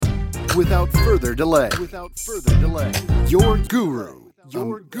Without further delay. Your guru.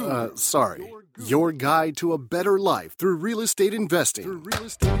 Your guide to a better life through real estate investing.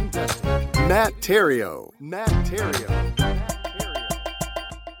 Matt Theriault.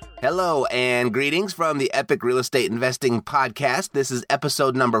 Hello and greetings from the Epic Real Estate Investing Podcast. This is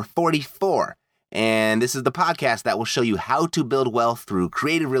episode number 44. And this is the podcast that will show you how to build wealth through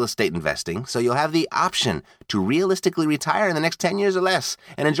creative real estate investing, so you'll have the option to realistically retire in the next 10 years or less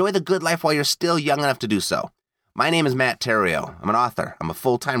and enjoy the good life while you're still young enough to do so. My name is Matt Theriault. I'm an author. I'm a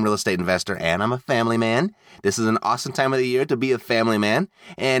full-time real estate investor, and I'm a family man. This is an awesome time of the year to be a family man.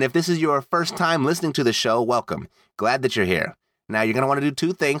 And if this is your first time listening to the show, welcome. Glad that you're here. Now, you're going to want to do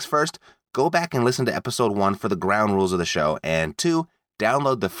two things. First, go back and listen to episode 1 for the ground rules of the show. And 2,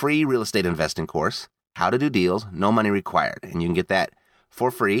 download the free real estate investing course, How to Do Deals, No Money Required. And you can get that for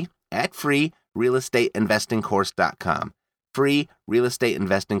free at freerealestateinvestingcourse.com.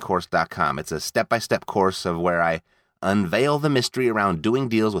 freerealestateinvestingcourse.com. It's a step-by-step course of where I unveil the mystery around doing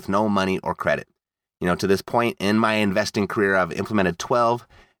deals with no money or credit. You know, to this point in my investing career, I've implemented 12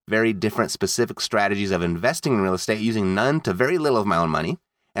 very different specific strategies of investing in real estate using none to very little of my own money.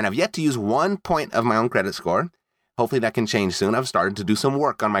 And I've yet to use 1 point of my own credit score. Hopefully that can change soon. I've started to do some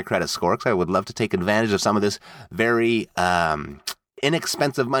work on my credit score because I would love to take advantage of some of this very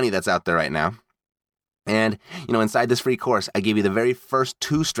inexpensive money that's out there right now. And, you know, inside this free course, I gave you the very first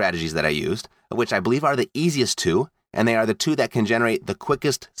 2 strategies that I used, which I believe are the easiest 2, and they are the 2 that can generate the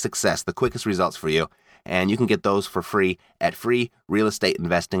quickest success, the quickest results for you. And you can get those for free at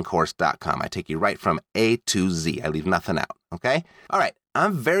freerealestateinvestingcourse.com. I take you right from A to Z. I leave nothing out, okay? All right,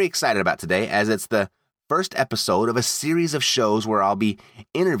 I'm very excited about today as it's the first episode of a series of shows where I'll be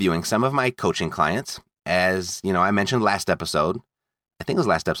interviewing some of my coaching clients. As, you know, I mentioned last episode, I think it was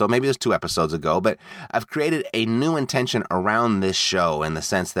last episode, maybe it was 2 episodes ago, but I've created a new intention around this show in the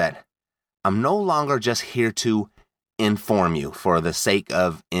sense that I'm no longer just here to inform you for the sake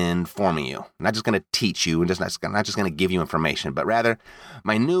of informing you. I'm not just going to teach you and not just going to give you information, but rather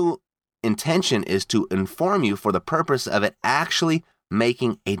my new intention is to inform you for the purpose of it actually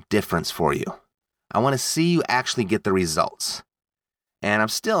making a difference for you. I want to see you actually get the results. And I'm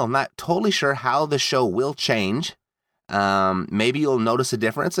still not totally sure how the show will change. Maybe you'll notice a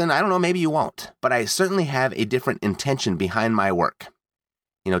difference, and I don't know, maybe you won't. But I certainly have a different intention behind my work.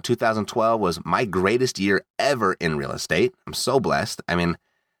 You know, 2012 was my greatest year ever in real estate. I'm so blessed. I mean,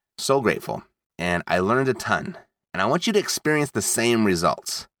 so grateful. And I learned a ton. And I want you to experience the same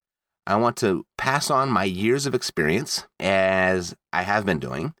results. I want to pass on my years of experience as I have been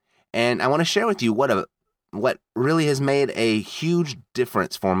doing. And I want to share with you what really has made a huge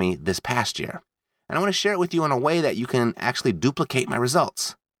difference for me this past year. And I want to share it with you in a way that you can actually duplicate my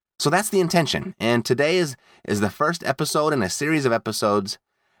results. So that's the intention. And today is the first episode in a series of episodes,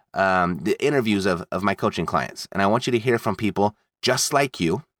 the interviews of my coaching clients. And I want you to hear from people just like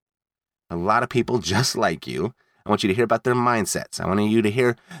you, a lot of people just like you. I want you to hear about their mindsets. I want you to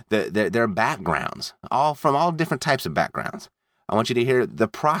hear their backgrounds, from all different types of backgrounds. I want you to hear the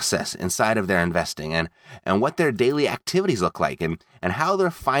process inside of their investing and what their daily activities look like and how they're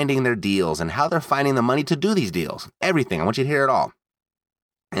finding their deals and how they're finding the money to do these deals. Everything. I want you to hear it all.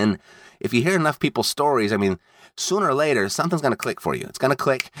 And if you hear enough people's stories, I mean, sooner or later, something's going to click for you. It's going to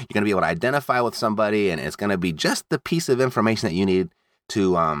click. You're going to be able to identify with somebody, and it's going to be just the piece of information that you need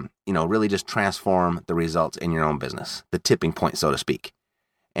to, really just transform the results in your own business, the tipping point, so to speak.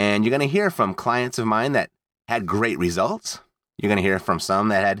 And you're going to hear from clients of mine that had great results. You're going to hear from some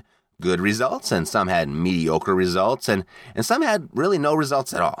that had good results, and some had mediocre results, and some had really no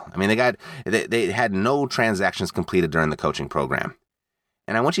results at all. I mean, they had no transactions completed during the coaching program.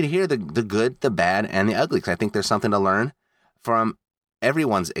 And I want you to hear the good, the bad, and the ugly, because I think there's something to learn from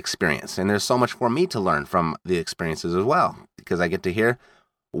everyone's experience. And there's so much for me to learn from the experiences as well, because I get to hear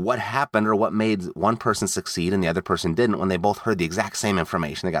what happened or what made one person succeed and the other person didn't when they both heard the exact same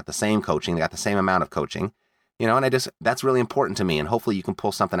information. They got the same coaching, they got the same amount of coaching. You know, and that's really important to me, and hopefully you can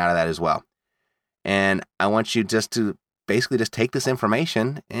pull something out of that as well. And I want you just to basically just take this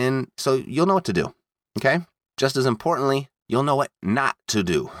information, and so you'll know what to do, okay? Just as importantly, you'll know what not to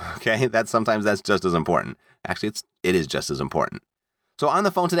do, okay? Sometimes that's just as important. Actually, it is just as important. So on the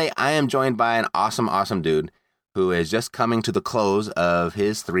phone today, I am joined by an awesome dude who is just coming to the close of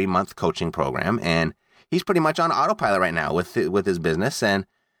his 3-month coaching program, and he's pretty much on autopilot right now with his business. And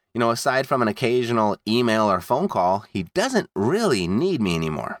you know, aside from an occasional email or phone call, he doesn't really need me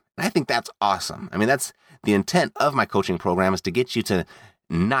anymore. And I think that's awesome. I mean, that's the intent of my coaching program, is to get you to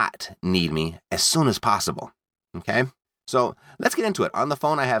not need me as soon as possible. Okay? So let's get into it. On the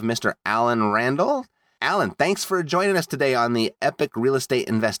phone, I have Mr. Alan Randall. Alan, thanks for joining us today on the Epic Real Estate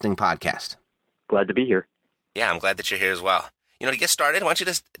Investing Podcast. Glad to be here. Yeah, I'm glad that you're here as well. To get started, why don't you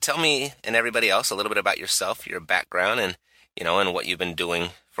just tell me and everybody else a little bit about yourself, your background, and, and what you've been doing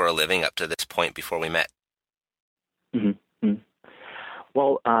for a living up to this point before we met. Mm-hmm.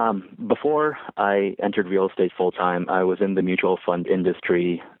 Well, before I entered real estate full-time, I was in the mutual fund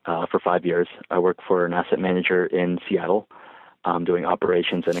industry for 5 years. I worked for an asset manager in Seattle, doing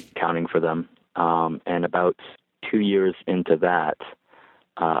operations and accounting for them. And about 2 years into that,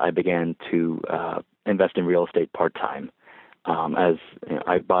 I began to invest in real estate part-time.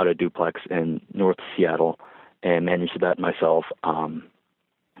 I bought a duplex in North Seattle and managed that myself. I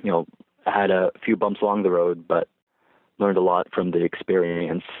had a few bumps along the road, but learned a lot from the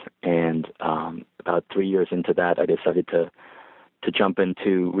experience. And about 3 years into that, I decided to jump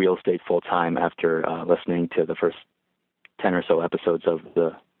into real estate full-time after listening to the first 10 or so episodes of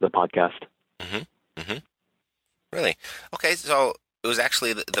the podcast. Mm-hmm. Mm-hmm. Really? Okay, so it was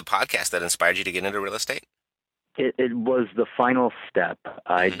actually the podcast that inspired you to get into real estate? It was the final step.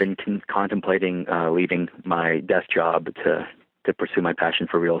 I'd been contemplating leaving my desk job to pursue my passion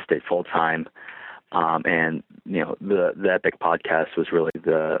for real estate full time, and the Epic podcast was really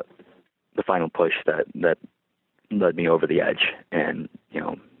the final push that led me over the edge, and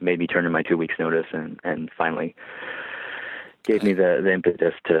made me turn in my 2 weeks notice, and finally gave me the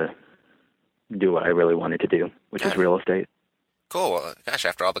impetus to do what I really wanted to do, which is real estate. Cool. Well, gosh,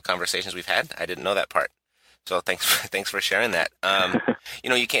 after all the conversations we've had, I didn't know that part. So thanks for sharing that.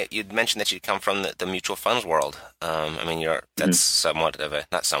 You'd mentioned that you come from the mutual funds world. That's somewhat of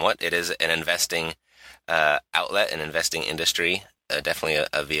it is an investing outlet, an investing industry, definitely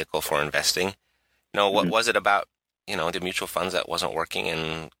a vehicle for investing. What was it about, the mutual funds that wasn't working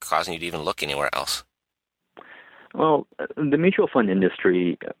and causing you to even look anywhere else? Well, the mutual fund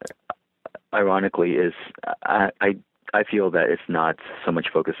industry, ironically, is I feel that it's not so much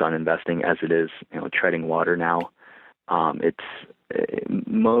focused on investing as it is, treading water now.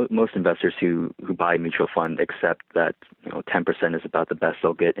 Most investors who buy a mutual fund accept that 10% is about the best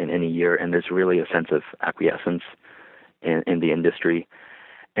they'll get in any year, and there's really a sense of acquiescence in the industry,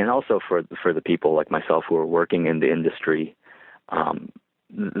 and also for the people like myself who are working in the industry.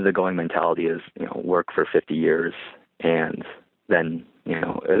 The going mentality is work for 50 years, and then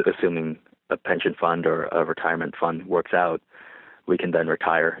assuming a pension fund or a retirement fund works out, we can then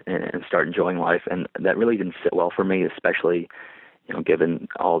retire and start enjoying life. And that really didn't sit well for me, especially, given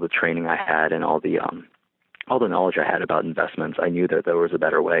all the training I had and all the knowledge I had about investments. I knew that there was a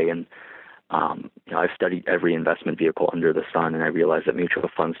better way. And, I've studied every investment vehicle under the sun, and I realized that mutual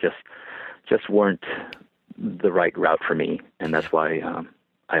funds just weren't the right route for me. And that's why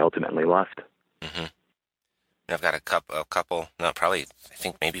I ultimately left. Mm-hmm. I've got a couple, no, probably, I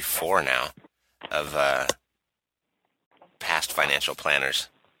think maybe 4 now, of past financial planners.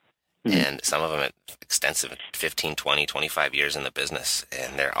 Mm-hmm. And some of them at extensive 15, 20, 25 years in the business.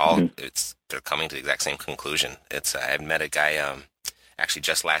 And they're all, they're coming to the exact same conclusion. I met a guy actually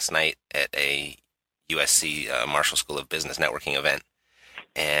just last night at a USC Marshall School of Business networking event.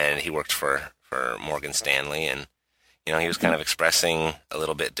 And he worked for Morgan Stanley. And, he was kind of expressing a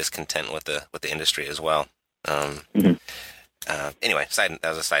little bit discontent with the industry as well. Anyway, that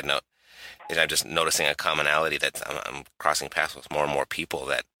was a side note. I'm just noticing a commonality that I'm crossing paths with more and more people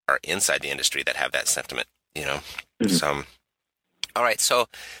that are inside the industry that have that sentiment, So, all right. So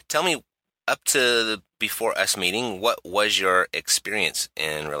tell me, up to before us meeting, what was your experience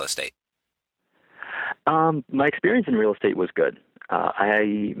in real estate? My experience in real estate was good.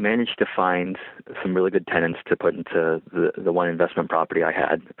 I managed to find some really good tenants to put into the one investment property I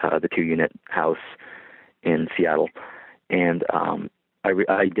had, the 2-unit house in Seattle. And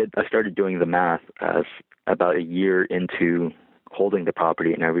I started doing the math as about a year into holding the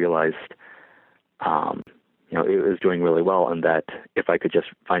property, and I realized it was doing really well, and that if I could just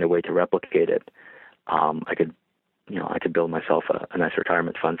find a way to replicate it, I could build myself a nice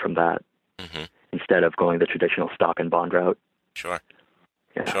retirement fund from that, instead of going the traditional stock and bond route. Sure.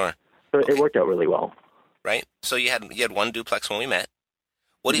 Yeah. Sure. So okay. It worked out really well. Right. So you had one duplex when we met.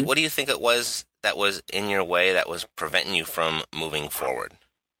 What do you think it was that was in your way that was preventing you from moving forward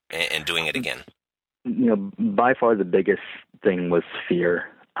and doing it again? By far the biggest thing was fear.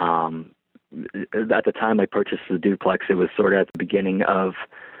 At the time I purchased the duplex, it was sort of at the beginning of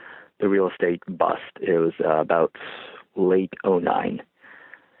the real estate bust. It was about late 2009.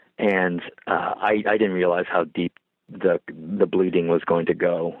 And I didn't realize how deep the bleeding was going to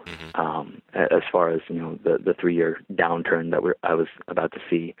go, as far as the 3-year downturn that I was about to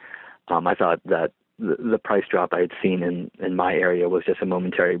see. I thought that the price drop I had seen in my area was just a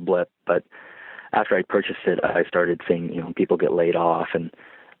momentary blip, but after I purchased it, I started seeing, people get laid off and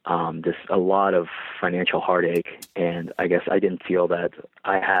just a lot of financial heartache. And I guess I didn't feel that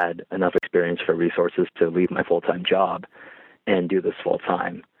I had enough experience or resources to leave my full-time job and do this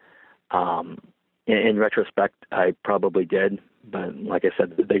full-time. In retrospect, I probably did, but like I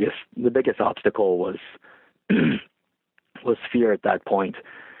said, the biggest obstacle was was fear at that point.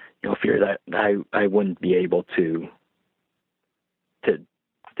 Fear that I wouldn't be able to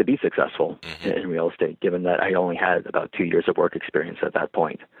be successful in real estate, given that I only had about 2 years of work experience at that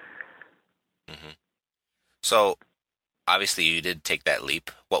point. Mm-hmm. So, obviously, you did take that leap.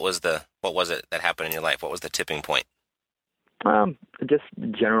 What was it that happened in your life? What was the tipping point? Just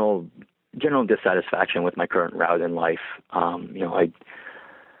general dissatisfaction with my current route in life. I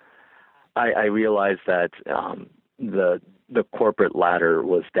realized that the corporate ladder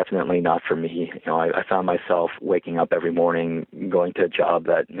was definitely not for me. I found myself waking up every morning, going to a job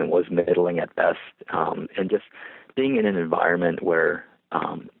that was middling at best, and just being in an environment where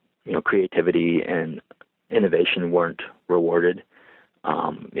creativity and innovation weren't rewarded.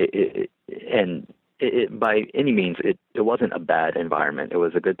 By any means, it wasn't a bad environment. It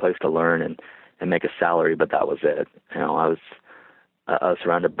was a good place to learn and make a salary, but that was it. I was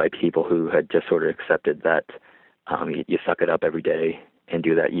surrounded by people who had just sort of accepted that you suck it up every day and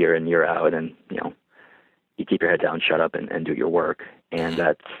do that year in, year out, and you keep your head down, shut up, and do your work. And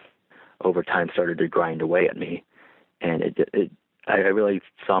that over time started to grind away at me. And I really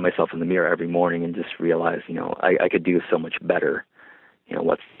saw myself in the mirror every morning and just realized, I could do so much better.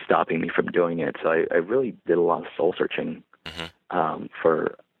 What's stopping me from doing it? So I really did a lot of soul searching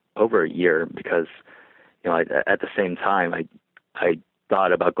for over a year, because at the same time I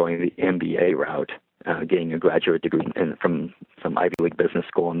thought about going the MBA route, getting a graduate degree from some Ivy League business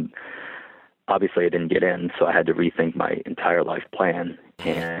school, and obviously I didn't get in, so I had to rethink my entire life plan.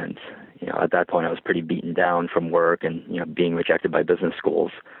 And at that point I was pretty beaten down from work and being rejected by business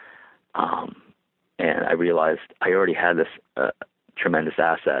schools, and I realized I already had this tremendous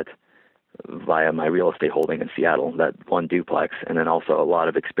asset via my real estate holding in Seattle, that one duplex, and then also a lot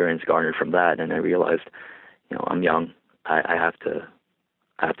of experience garnered from that. And I realized, I'm young. I have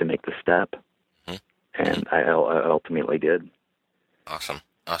to make the step, and I ultimately did. Awesome.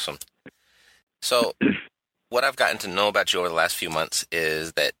 So, what I've gotten to know about you over the last few months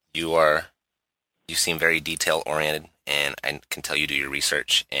is that you seem very detail oriented, and I can tell you do your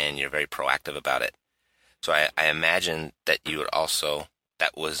research, and you're very proactive about it. So I imagine that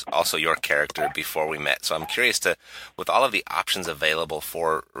that was also your character before we met. So I'm curious with all of the options available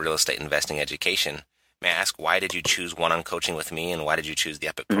for real estate investing education, may I ask, why did you choose one-on coaching with me, and why did you choose the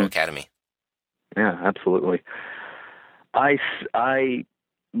Epic Pro Academy? Yeah, absolutely. I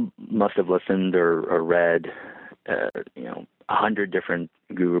must have listened or read, 100 different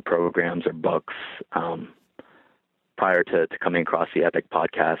guru programs or books prior to coming across the Epic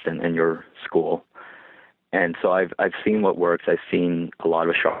podcast and your school. And so I've seen what works. I've seen a lot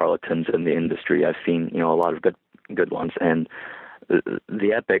of charlatans in the industry. I've seen, a lot of good ones. And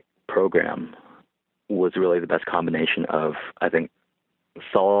the Epic program was really the best combination of, I think,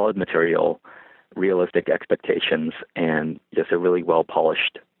 solid material, realistic expectations, and just a really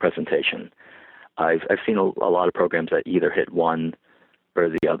well-polished presentation. I've seen a lot of programs that either hit one or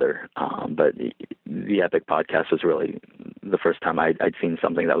the other, but the Epic podcast was really the first time I'd seen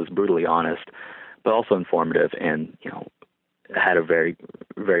something that was brutally honest, but also informative, and had a very,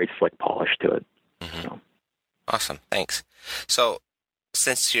 very slick polish to it. Mm-hmm. So. Awesome, thanks. So,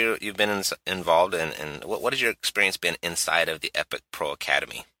 since you've been involved in what has your experience been inside of the Epic Pro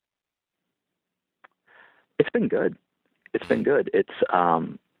Academy? It's been good.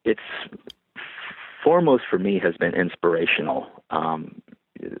 It's foremost for me has been inspirational.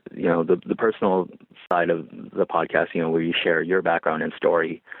 The personal side of the podcast, where you share your background and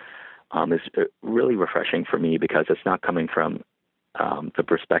story, is really refreshing for me, because it's not coming from the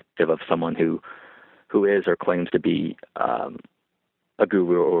perspective of someone who is or claims to be a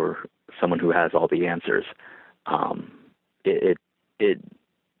guru or someone who has all the answers.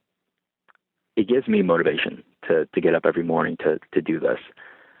 It gives me motivation to get up every morning to do this,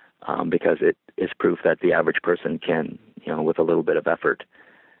 because it is proof that the average person can, with a little bit of effort,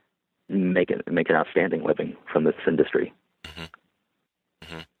 make an outstanding living from this industry. Mm-hmm.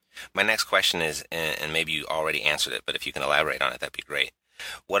 Mm-hmm. My next question is, and maybe you already answered it, but if you can elaborate on it, that'd be great.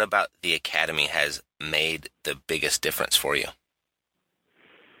 What about the Academy has made the biggest difference for you?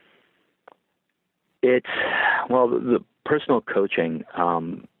 The personal coaching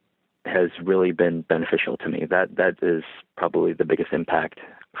has really been beneficial to me. That is probably the biggest impact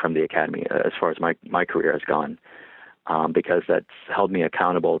from the Academy as far as my career has gone, because that's held me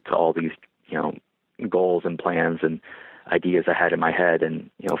accountable to all these goals and plans and ideas I had in my head, and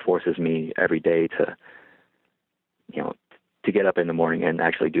forces me every day to to get up in the morning and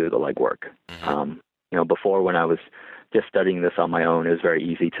actually do the legwork. Before, when I was just studying this on my own, it was very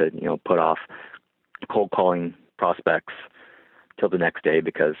easy to put off cold calling prospects till the next day,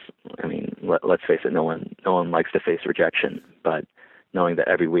 because let's face it, no one likes to face rejection. But knowing that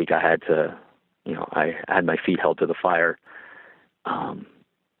every week I had to, I had my feet held to the fire,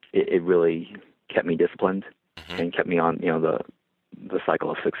 it really kept me disciplined and kept me on the cycle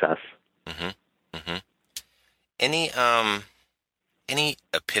of success. Any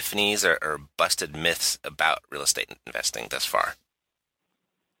epiphanies or busted myths about real estate investing thus far?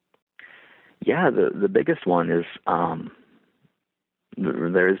 Yeah, the biggest one is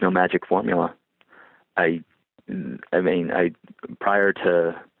there is no magic formula. Prior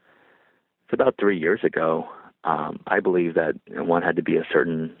to it's about 3 years ago, I believe that one had to be a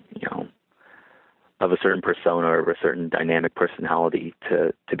certain of a certain persona or a certain dynamic personality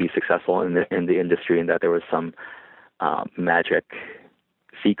to be successful in the industry, and that there was some magic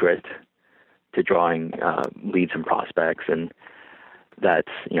secret to drawing leads and prospects, and that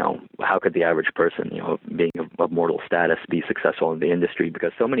how could the average person being of mortal status be successful in the industry,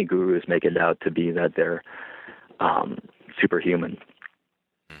 because so many gurus make it out to be that they're superhuman.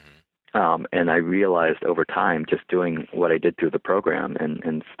 And I realized over time, just doing what I did through the program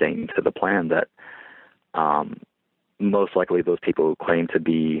and staying to the plan, that most likely those people who claim to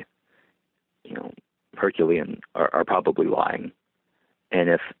be Herculean are probably lying. And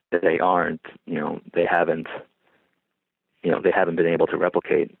if they aren't, they haven't been able to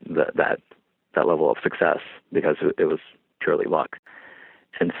replicate that level of success, because it was purely luck.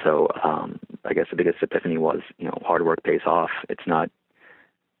 And so I guess the biggest epiphany was, hard work pays off. It's not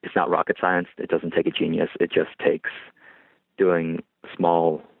rocket science. It doesn't take a genius. It just takes doing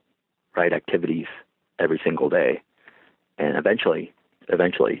small, right activities every single day. And eventually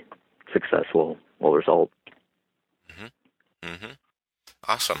success will result.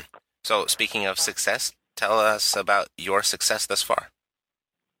 Awesome. So speaking of success, tell us about your success thus far.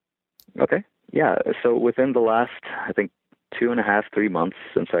 Okay. Yeah. So within the last, I think, 2.5, 3 months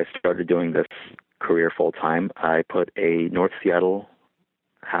since I started doing this career full time, I put a North Seattle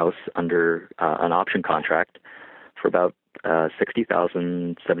house under an option contract for about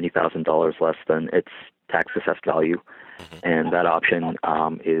 $60,000, $70,000 less than its tax assessed value. And that option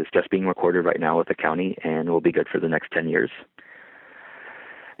is just being recorded right now with the county and will be good for the next 10 years.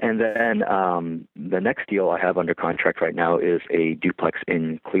 And then the next deal I have under contract right now is a duplex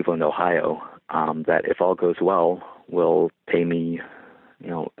in Cleveland, Ohio, that, if all goes well, will pay me,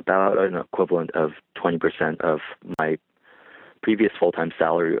 about an equivalent of 20% of my previous full-time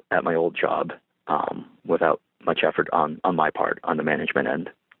salary at my old job, without much effort on my part, on the management end.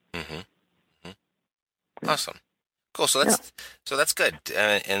 Awesome. Cool. So that's good.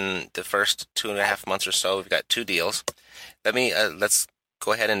 In the first 2.5 months or so, we've got 2 deals. Let's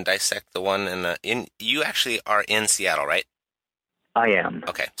go ahead and dissect the one you actually are in Seattle, right? I am.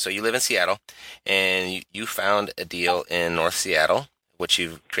 Okay. So you live in Seattle, and you found a deal in North Seattle, which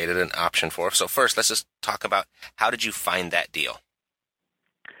you've created an option for. So first, let's just talk about, how did you find that deal?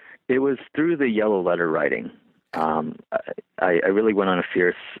 It was through the yellow letter writing. I really went on a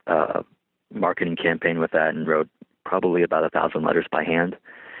fierce marketing campaign with that, and wrote probably about 1,000 letters by hand,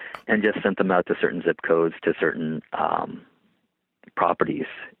 and just sent them out to certain zip codes, to certain properties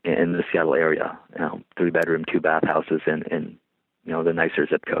in the Seattle area, 3-bedroom, 2-bath houses in the nicer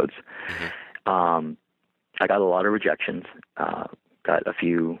zip codes. I got a lot of rejections, got a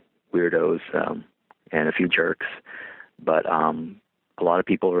few weirdos and a few jerks, but a lot of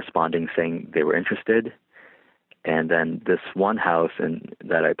people responding saying they were interested. And then this one house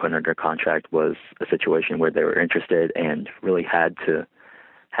that I put under contract was a situation where they were interested and really had to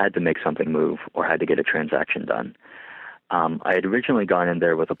make something move, or had to get a transaction done. I had originally gone in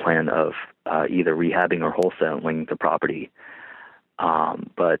there with a plan of either rehabbing or wholesaling the property,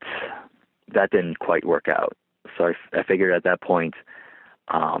 but that didn't quite work out. So I figured at that point,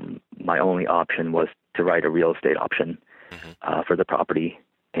 my only option was to write a real estate option for the property.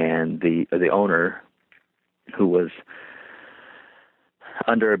 And the owner, who was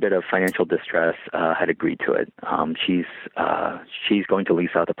under a bit of financial distress, had agreed to it. She's going to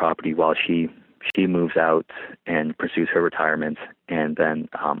lease out the property while she moves out and pursues her retirement, and then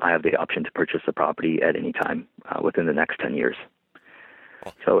I have the option to purchase the property at any time within the next 10 years.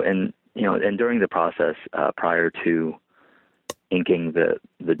 So, and during the process, prior to inking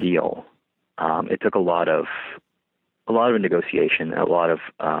the deal, it took a lot of negotiation, a lot of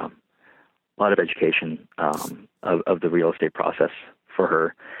education of the real estate process for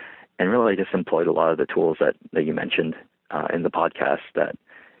her. and really I just employed a lot of the tools that you mentioned in the podcast. That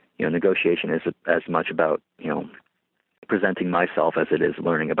negotiation is as much about presenting myself as it is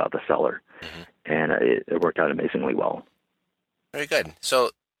learning about the seller, and it worked out amazingly well. Very good.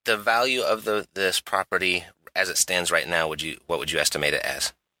 So the value of this property as it stands right now, what would you estimate it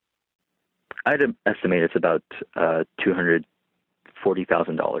as? I'd estimate it's about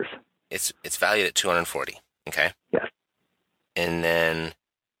 $240,000. It's valued at $240,000. Okay. Yes. And then,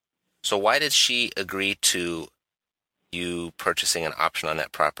 so why did she agree to you purchasing an option on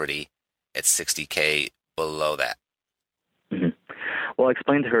that property at $60,000 below that? Well, I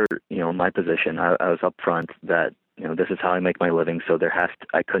explained to her, my position. I was upfront that this is how I make my living, so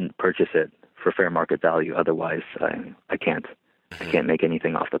I couldn't purchase it for fair market value. Otherwise, I can't. I can't make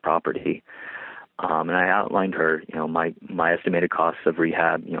anything off the property. And I outlined her, my estimated costs of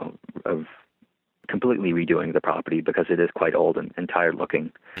rehab, of completely redoing the property because it is quite old and tired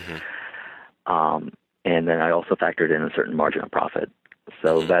looking. And then I also factored in a certain margin of profit.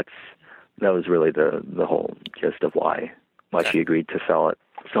 So that was really the whole gist of why she agreed to sell it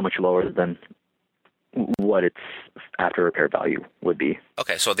so much lower than what its after repair value would be.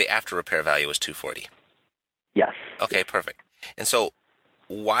 Okay, so the after repair value was $240,000. Yes. Okay, perfect. And so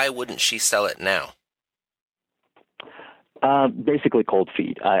why wouldn't she sell it now? Basically cold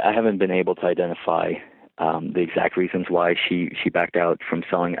feet. I haven't been able to identify the exact reasons why she backed out from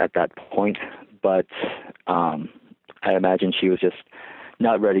selling at that point, but I imagine she was just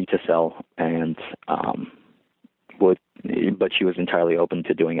not ready to sell, and but she was entirely open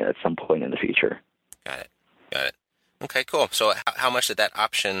to doing it at some point in the future. Got it. Okay, cool. So how much did that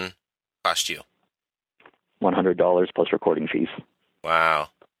option cost you? $100 plus recording fees. Wow.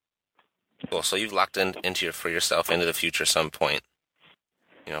 Cool. So you've locked for yourself into the future some point.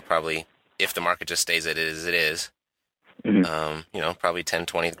 Probably if the market just stays as it is, probably 10,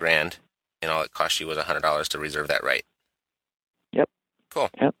 20 grand, and all it cost you was $100 to reserve that right. Yep.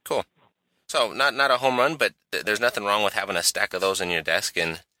 Cool. Yep. Cool. So not a home run, but there's nothing wrong with having a stack of those in your desk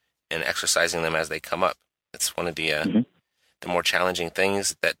and exercising them as they come up. It's one of the more challenging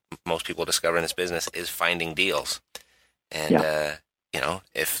things that most people discover in this business is finding deals. And,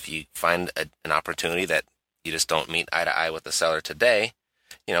 if you find an opportunity that you just don't meet eye to eye with the seller today,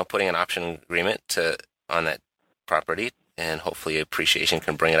 putting an option agreement on that property and hopefully appreciation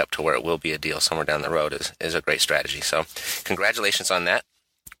can bring it up to where it will be a deal somewhere down the road is a great strategy. So congratulations on that.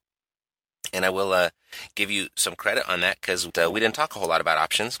 And I will give you some credit on that because we didn't talk a whole lot about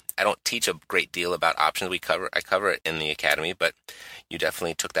options. I don't teach a great deal about options. I cover it in the academy, but you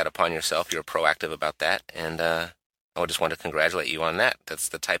definitely took that upon yourself. You're proactive about that, and I just want to congratulate you on that. That's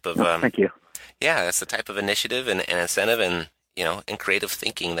the type of thank you. Yeah, that's the type of initiative and incentive and creative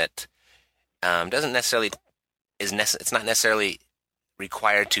thinking that doesn't necessarily it's not necessarily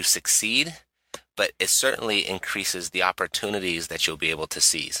required to succeed, but it certainly increases the opportunities that you'll be able to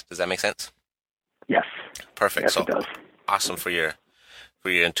seize. Does that make sense? Yes. Perfect. Yes, so it does. Awesome for your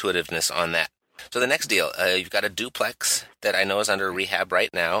intuitiveness on that. So the next deal, you've got a duplex that I know is under rehab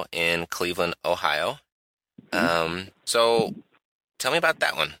right now in Cleveland, Ohio. So tell me about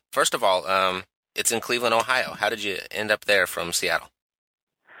that one. First of all, it's in Cleveland, Ohio. How did you end up there from Seattle?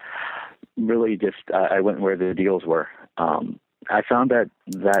 Really just I went where the deals were. I found that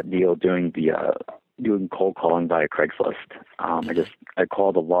deal doing cold calling via Craigslist. I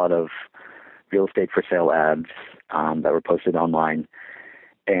called a lot of real estate for sale ads that were posted online,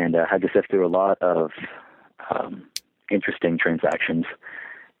 and had to sift through a lot of interesting transactions,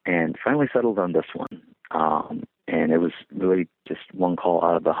 and finally settled on this one. And it was really just one call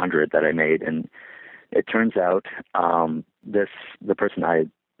out of 100 that I made, and it turns out the person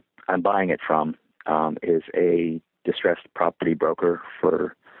I'm buying it from is a distressed property broker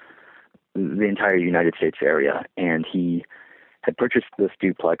for the entire United States area, and he had purchased this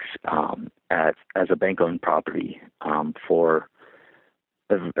duplex as a bank-owned property for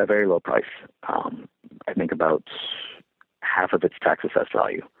a very low price. I think about half of its tax-assessed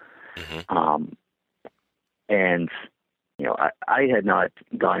value. And I had not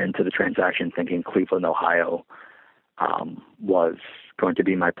gone into the transaction thinking Cleveland, Ohio was going to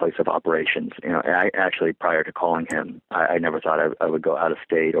be my place of operations. I actually, prior to calling him, I never thought I would go out of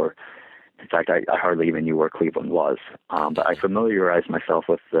state, or in fact, I hardly even knew where Cleveland was. But I familiarized myself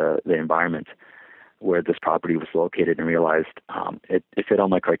with the environment where this property was located and realized it fit all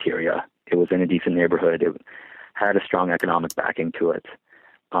my criteria. It was in a decent neighborhood. It had a strong economic backing to it,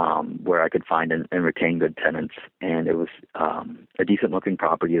 where I could find and retain good tenants. And it was a decent-looking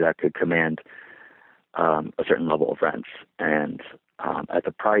property that could command a certain level of rents. And at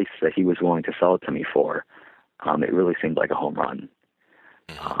the price that he was willing to sell it to me for, it really seemed like a home run.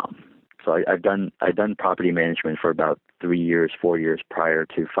 So I've done property management for about 3 years, 4 years prior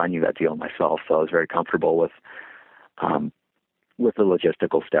to finding that deal myself. So I was very comfortable with the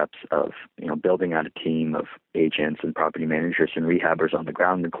logistical steps of building out a team of agents and property managers and rehabbers on the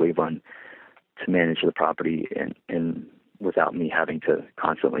ground in Cleveland to manage the property and without me having to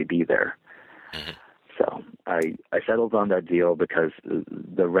constantly be there. Mm-hmm. So I settled on that deal because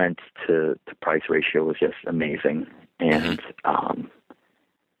the rent to price ratio was just amazing, and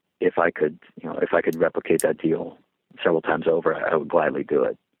if I could replicate that deal several times over, I would gladly do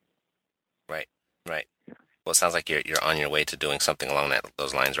it. Right. Well, it sounds like you're on your way to doing something along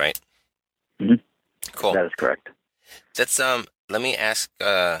those lines, right? Mm-hmm. Cool. That is correct. That's let me ask.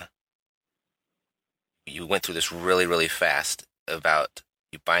 You went through this really, really fast about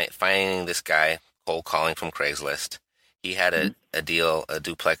finding this guy cold calling from Craigslist. He had a deal, a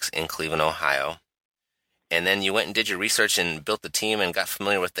duplex in Cleveland, Ohio, and then you went and did your research and built the team and got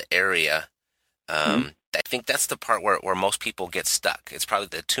familiar with the area. I think that's the part where most people get stuck. It's probably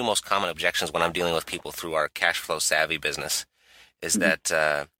the two most common objections when I'm dealing with people through our cash flow savvy business is that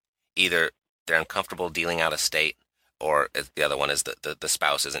either they're uncomfortable dealing out of state, or the other one is the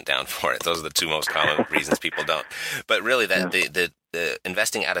spouse isn't down for it. Those are the two most common reasons people don't. But really, the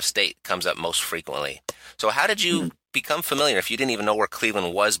investing out of state comes up most frequently. So how did you become familiar? If you didn't even know where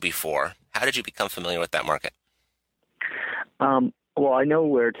Cleveland was before, how did you become familiar with that market? Well, I know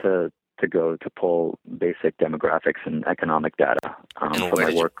where to go to pull basic demographics and economic data from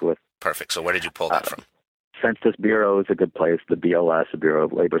my work with. Perfect. So where did you pull that from? Census Bureau is a good place. The BLS, the Bureau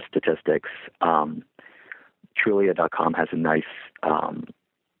of Labor Statistics. Trulia.com has a nice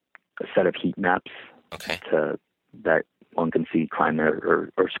set of heat maps that one can see crime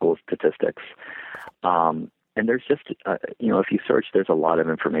or school statistics. And there's just, if you search, there's a lot of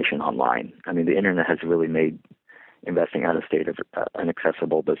information online. I mean, the internet has really made investing out of state an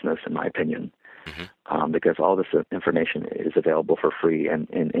accessible business, in my opinion, because all this information is available for free and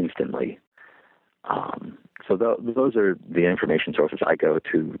instantly. So those are the information sources I go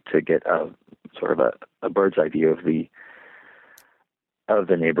to get a sort of a bird's eye view of the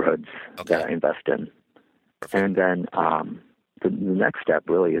neighborhoods that I invest in. Perfect. And then the next step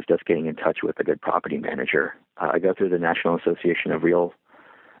really is just getting in touch with a good property manager. I go through the National Association of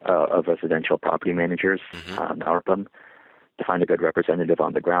Residential Property Managers, NARPM, to find a good representative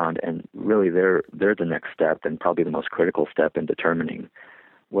on the ground. And really they're the next step and probably the most critical step in determining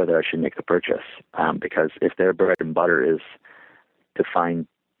whether I should make the purchase. Because if their bread and butter is to find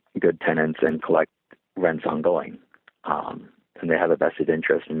good tenants and collect rents ongoing, and they have a vested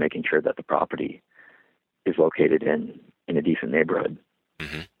interest in making sure that the property is located in a decent neighborhood.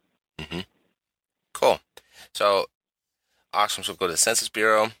 Cool. So awesome. So we'll go to the Census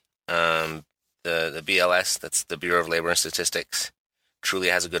Bureau, the BLS, that's the Bureau of Labor and Statistics.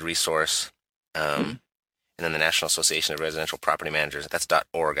 Trulia has a good resource. And then the National Association of Residential Property Managers, that's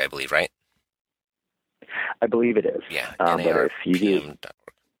 .org, I believe, right? I believe it is. Yeah, NARPM.org.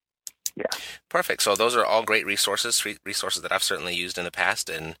 Yeah. Perfect. So those are all great resources that I've certainly used in the past,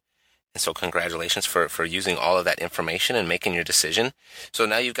 and so congratulations for using all of that information and making your decision. So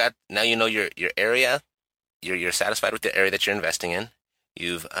now you know your area, you're satisfied with the area that you're investing in.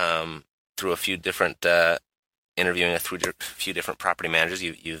 You've through a few different interviewing through a few different property managers,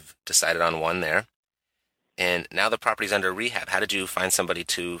 you've decided on one there, and now the property's under rehab. How did you find somebody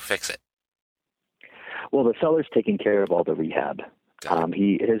to fix it? Well, the seller's taking care of all the rehab.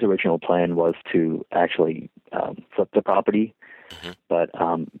 His original plan was to actually flip the property, but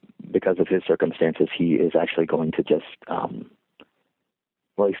because of his circumstances, he is actually going to just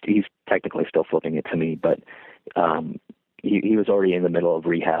he's technically still flipping it to me, but he was already in the middle of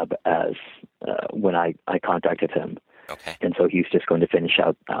rehab as when I contacted him. Okay. And so he's just going to finish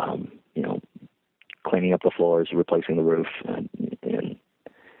out, cleaning up the floors, replacing the roof, and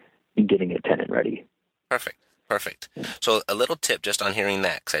getting it tenant ready. Perfect. So a little tip just on hearing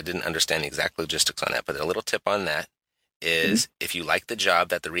that, because I didn't understand the exact logistics on that, but a little tip on that is if you like the job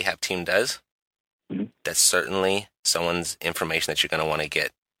that the rehab team does, that's certainly someone's information that you're going to want to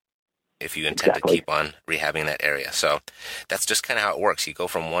get if you intend to keep on rehabbing that area. So that's just kind of how it works. You go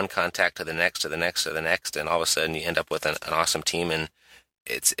from one contact to the next, to the next, to the next, and all of a sudden you end up with an awesome team, and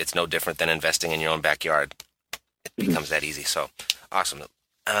it's no different than investing in your own backyard. It becomes that easy. So awesome.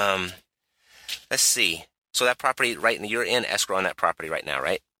 Let's see. So that property, you're in escrow on that property right now,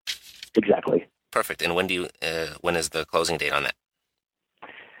 right? Exactly. Perfect. And when is the closing date on that?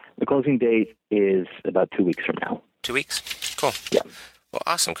 The closing date is about 2 weeks from now. 2 weeks? Cool. Yeah. Well,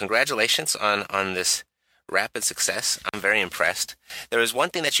 awesome. Congratulations on this rapid success. I'm very impressed. There was one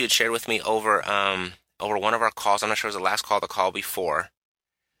thing that you had shared with me over one of our calls. I'm not sure it was the last call or the call before,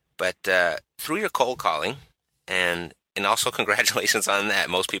 But through your cold calling, and also congratulations on that.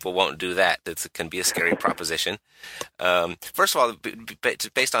 Most people won't do that. It can be a scary proposition. First of all,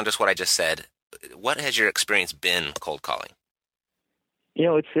 based on just what I just said, what has your experience been cold calling?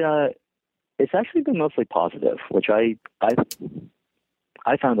 It's actually been mostly positive, which I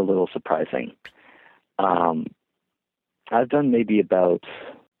found a little surprising. I've done maybe about,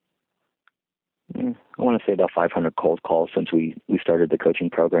 I want to say about 500 cold calls since we started the coaching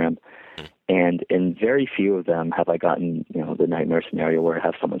program. And in very few of them have I gotten, the nightmare scenario where I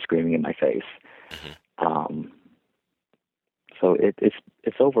have someone screaming in my face. So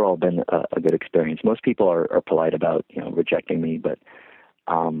it's overall been a good experience. Most people are polite about, rejecting me, but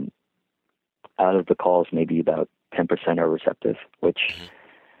out of the calls, maybe about 10% are receptive, which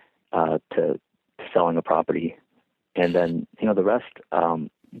to selling a property. And then, the rest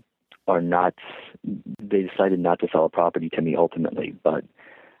are not, they decided not to sell a property to me ultimately, but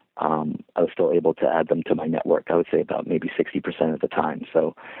I was still able to add them to my network. I would say about maybe 60% of the time.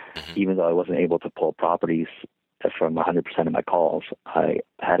 So even though I wasn't able to pull properties from 100% of my calls, I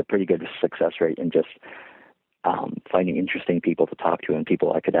had a pretty good success rate in just finding interesting people to talk to and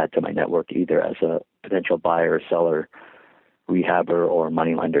people I could add to my network, either as a potential buyer, seller, rehabber, or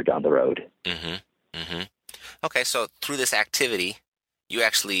money lender down the road. Okay, so through this activity, you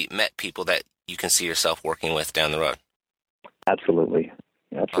actually met people that you can see yourself working with down the road. Absolutely.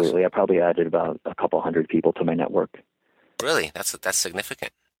 Awesome. I probably added about a couple hundred people to my network. Really? That's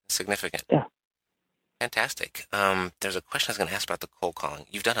significant. Significant. Yeah. Fantastic. There's a question I was going to ask about the cold calling.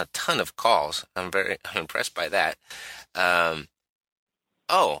 You've done a ton of calls. I'm impressed by that.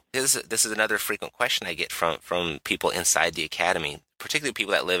 This is another frequent question I get from people inside the academy, particularly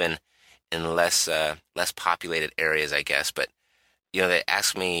people that live in less populated areas, I guess. But they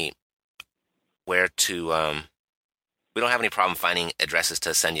ask me where to. We don't have any problem finding addresses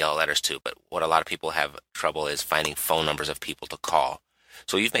to send yellow letters to, but what a lot of people have trouble is finding phone numbers of people to call.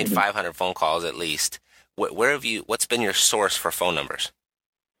 So you've made 500 phone calls at least. What's been your source for phone numbers?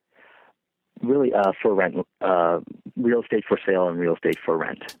 Really, for rent, real estate for sale and real estate for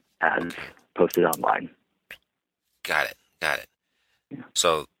rent ads posted online. Got it. Yeah.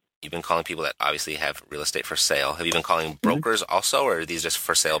 So you've been calling people that obviously have real estate for sale. Have you been calling brokers also, or are these just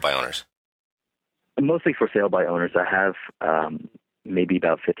for sale by owners? Mostly for sale by owners. I have maybe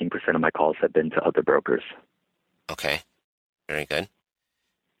about 15% of my calls have been to other brokers. Okay. Very good.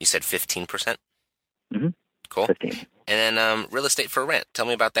 You said 15%? Cool. 15. And then real estate for rent. Tell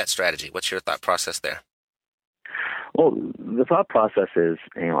me about that strategy. What's your thought process there? Well, the thought process is,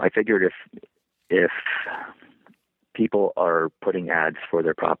 I figured if people are putting ads for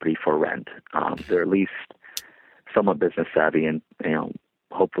their property for rent, they're at least somewhat business savvy and,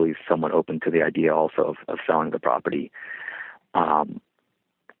 hopefully somewhat open to the idea also of selling the property.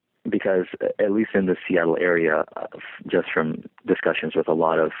 Because at least in the Seattle area, just from discussions with a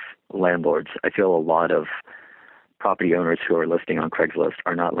lot of landlords, I feel a lot of property owners who are listing on Craigslist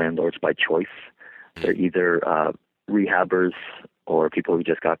are not landlords by choice. They're either rehabbers or people who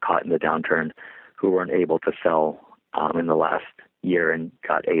just got caught in the downturn who weren't able to sell in the last year and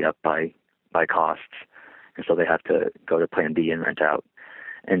got ate up by costs. And so they have to go to plan B and rent out.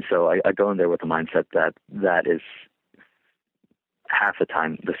 And so I go in there with the mindset that is half the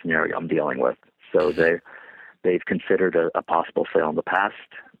time the scenario I'm dealing with. So they've considered a possible sale in the past,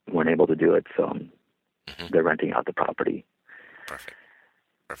 weren't able to do it, so they're renting out the property. Perfect.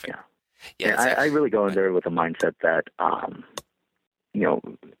 Yeah, I really go in there with a mindset that,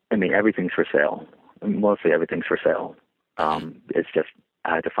 everything's for sale. Mostly everything's for sale. It's just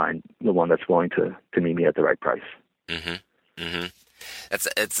I had to find the one that's willing to meet me at the right price.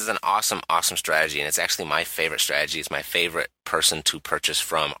 It's an awesome strategy, and it's actually my favorite strategy. It's my favorite person to purchase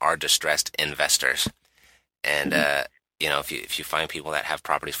from are distressed investors. And if you find people that have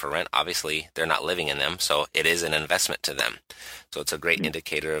properties for rent, obviously they're not living in them, so it is an investment to them. So it's a great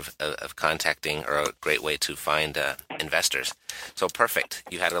indicator of contacting, or a great way to find investors. So perfect.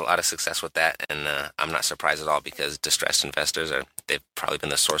 You had a lot of success with that, and I'm not surprised at all, because distressed investors they've probably been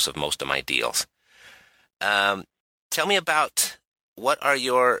the source of most of my deals. Tell me about what are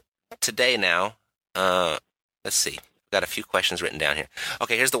your today now. Let's see. I've got a few questions written down here.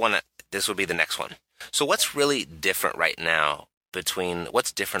 Okay, here's the one this would be the next one. So what's really different right now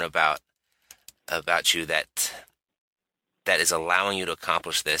what's different about you that is allowing you to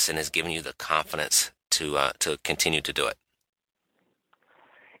accomplish this and is giving you the confidence to continue to do it?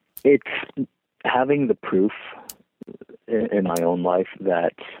 It's having the proof in my own life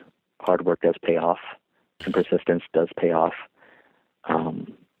that hard work does pay off and persistence does pay off.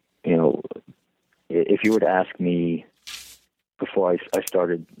 If you were to ask me before I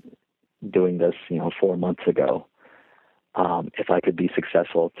started doing this, 4 months ago, if I could be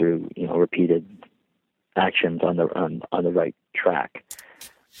successful through, repeated actions on the right track,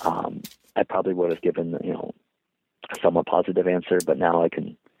 I probably would have given, a somewhat positive answer. But now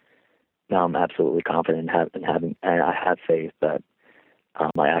I'm absolutely confident and I have faith that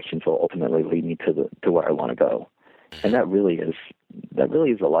my actions will ultimately lead me to where I want to go. And that really is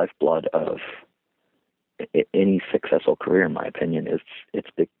the lifeblood of any successful career, in my opinion. It's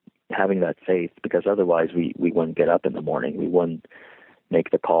having that faith, because otherwise we wouldn't get up in the morning, we wouldn't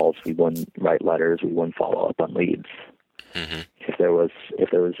make the calls, we wouldn't write letters, we wouldn't follow up on leads. Mm-hmm. If there was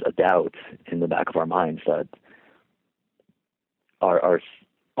a doubt in the back of our minds that our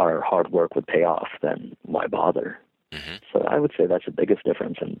hard work would pay off, then why bother? Mm-hmm. So I would say that's the biggest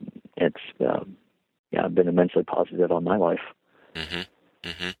difference, and it's been immensely positive on my life. Mm-hmm.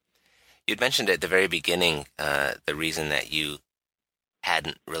 Mm-hmm. You'd mentioned at the very beginning the reason that you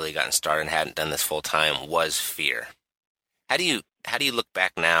hadn't really gotten started and hadn't done this full time was fear. How do you look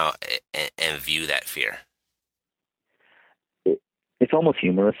back now and view that fear? It's almost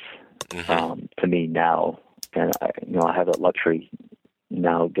humorous Mm-hmm. to me now, and I have that luxury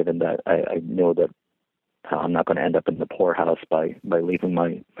now, given that I know that I'm not going to end up in the poorhouse by leaving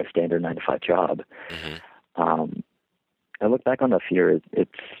my standard 9-to-5 job. Mm-hmm. I look back on the fear.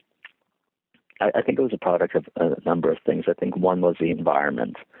 I think it was a product of a number of things. I think one was the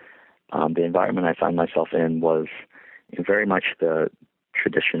environment. The environment I found myself in was very much the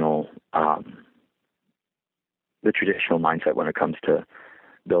traditional mindset when it comes to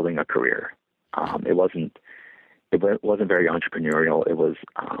building a career. It wasn't very entrepreneurial. It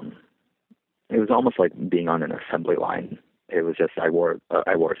was almost like being on an assembly line. It was just I wore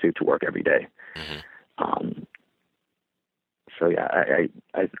a suit to work every day. Mm-hmm. So yeah,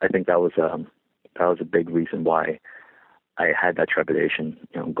 I think that was a big reason why I had that trepidation,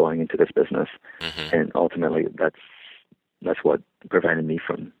 going into this business, Mm-hmm. and ultimately that's what prevented me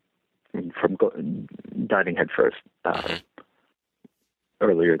from diving headfirst Mm-hmm.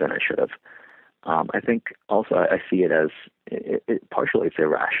 earlier than I should have. I think also I see it as partially it's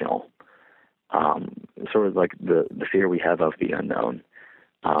irrational, sort of like the fear we have of the unknown.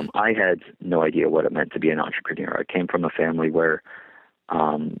 I had no idea what it meant to be an entrepreneur. I came from a family where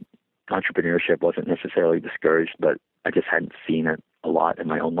entrepreneurship wasn't necessarily discouraged, but I just hadn't seen it a lot in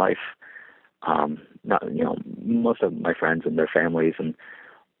my own life. Most of my friends and their families and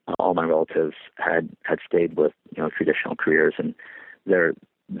all my relatives had stayed with traditional careers, and their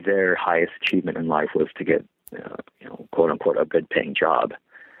highest achievement in life was to get quote unquote a good paying job.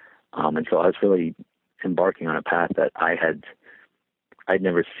 And so I was really embarking on a path that I'd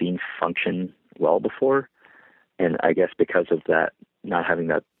never seen function well before, and I guess because of that, not having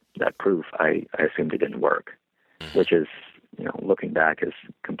that proof, I assumed it didn't work, which is looking back is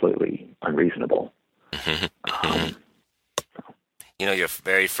completely unreasonable. Your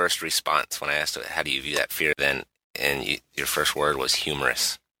very first response when I asked how do you view that fear then, and your first word was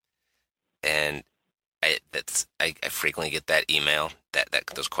humorous. And I frequently get that email, that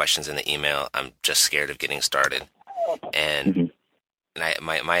those questions in the email. I'm just scared of getting started, and Mm-hmm.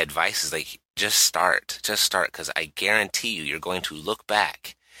 and my advice is like just start, because I guarantee you, you're going to look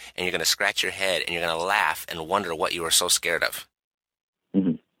back and you're going to scratch your head and you're going to laugh and wonder what you were so scared of.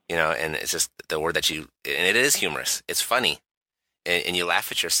 Mm-hmm. And it's just the word and it is humorous. It's funny, and you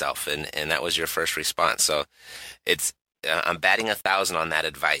laugh at yourself, and that was your first response. So I'm batting 1,000 on that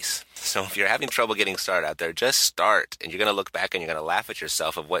advice. So if you're having trouble getting started out there, just start, and you're going to look back and you're going to laugh at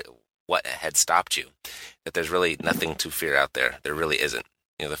yourself of what had stopped you. That there's really nothing to fear out there. There really isn't.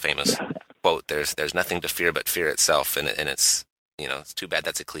 The famous quote, there's nothing to fear but fear itself, and it's it's too bad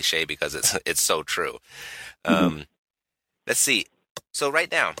that's a cliche because it's so true. Let's see. So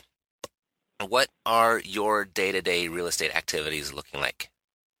right now, what are your day-to-day real estate activities looking like?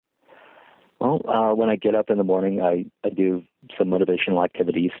 Well, when I get up in the morning, I do some motivational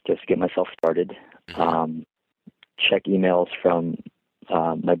activities just to get myself started. Mm-hmm. Check emails from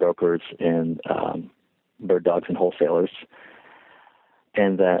my brokers and bird dogs and wholesalers.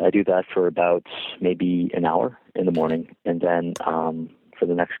 And I do that for about maybe an hour in the morning. And then for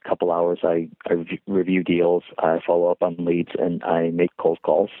the next couple hours, I review deals, I follow up on leads, and I make cold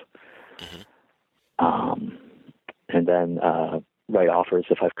calls. Mm-hmm. And then write offers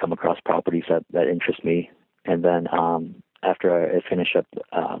if I've come across properties that interest me. And then after I finish up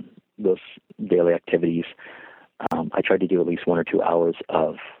those daily activities, I try to do at least 1 or 2 hours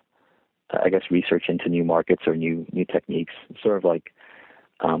of, research into new markets or new techniques, sort of like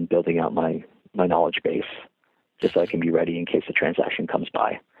building out my knowledge base, just so I can be ready in case a transaction comes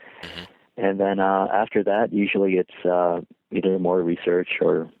by. Mm-hmm. And then after that, usually it's either more research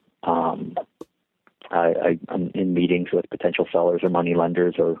or I'm in meetings with potential sellers or money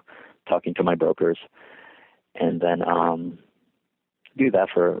lenders or talking to my brokers, and then do that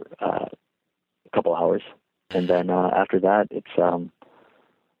for a couple hours. And then after that, it's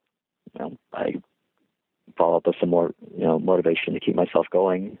I follow up with some more motivation to keep myself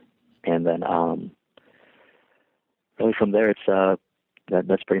going, and then really from there, it's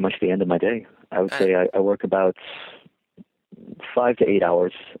that's pretty much the end of my day. I would say I work about 5 to 8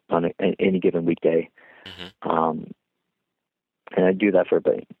 hours on any given weekday. And I do that for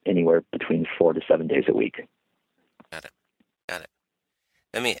anywhere between 4 to 7 days a week. Got it.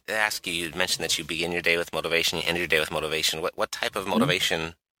 Let me ask you, you mentioned that you begin your day with motivation, you end your day with motivation. What type of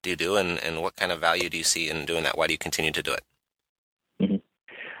motivation do you do, and what kind of value do you see in doing that? Why do you continue to do it?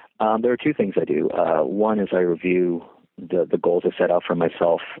 There are two things I do. One is I review the goals I set out for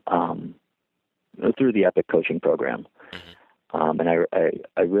myself through the EPIC coaching program. And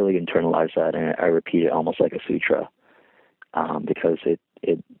I really internalize that, and I repeat it almost like a sutra, because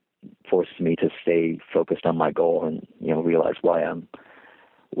it forces me to stay focused on my goal and realize why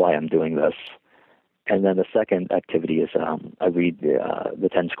I'm doing this. And then the second activity is I read the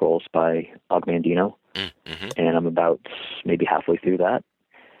 10 Scrolls by Ogmandino, and I'm about maybe halfway through that.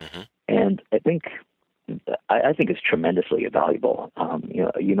 And I think it's tremendously valuable.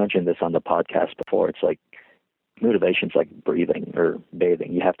 You mentioned this on the podcast before. It's like motivation's like breathing or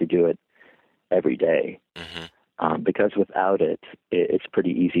bathing. You have to do it every day, because without it, it's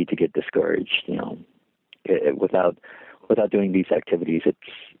pretty easy to get discouraged. Without doing these activities,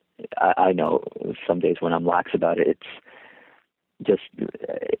 I know some days when I'm lax about it, it's just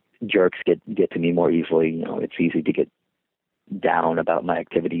jerks get to me more easily. It's easy to get down about my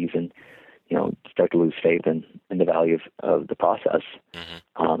activities and start to lose faith in the value of the process.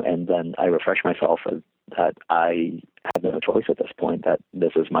 And then I refresh myself that I have no choice at this point, that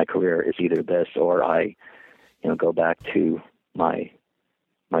this is my career. It's either this or I go back to my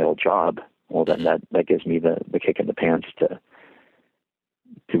old job. Well, then that gives me the kick in the pants to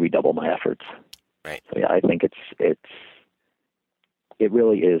redouble my efforts. Right. So yeah, I think it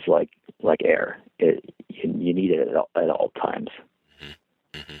really is like air. You need it at all times.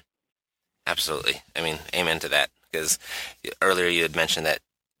 Absolutely. I mean, amen to that. Because earlier you had mentioned that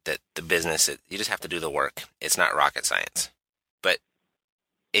the business, you just have to do the work. It's not rocket science, but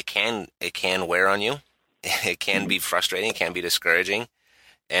it can wear on you. It can be frustrating. It can be discouraging.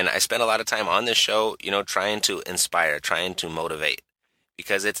 And I spend a lot of time on this show, trying to inspire, trying to motivate,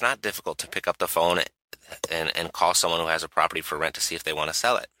 because it's not difficult to pick up the phone and call someone who has a property for rent to see if they want to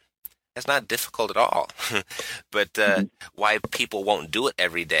sell it. That's not difficult at all. But why people won't do it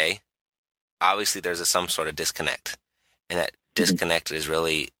every day, obviously there's some sort of disconnect. And that disconnect is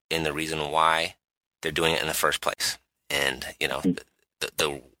really in the reason why they're doing it in the first place. And,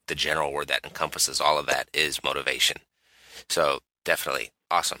 the general word that encompasses all of that is motivation. So definitely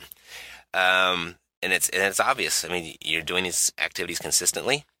awesome. And it's obvious. I mean, you're doing these activities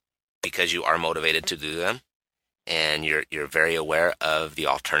consistently because you are motivated to do them. And you're very aware of the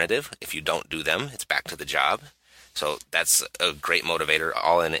alternative. If you don't do them, it's back to the job. So that's a great motivator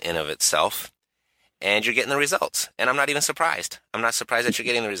all in of itself. And you're getting the results. And I'm not even surprised. I'm not surprised that you're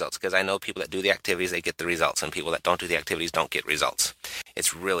getting the results, because I know people that do the activities, they get the results. And people that don't do the activities don't get results.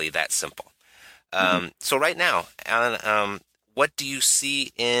 It's really that simple. So right now, Alan, what do you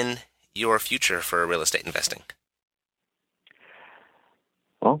see in your future for real estate investing?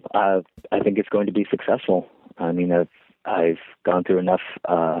 Well, I think it's going to be successful. I mean, I've gone through enough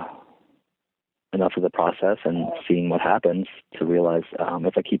of the process and seeing what happens to realize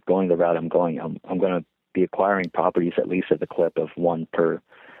if I keep going the route I'm going, I'm going to be acquiring properties at least at the clip of one per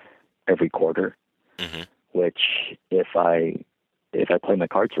every quarter. Which, if I play my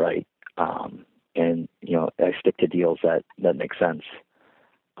cards right, and I stick to deals that make sense,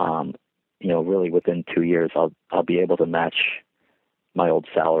 really within 2 years I'll be able to match my old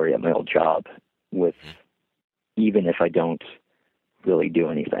salary at my old job with, even if I don't really do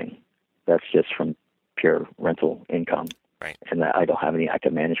anything. That's just from pure rental income. Right. And that I don't have any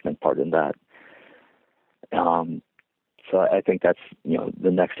active management part in that. So I think that's,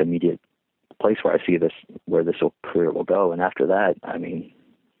 the next immediate place where I see where this career will go. And after that, I mean,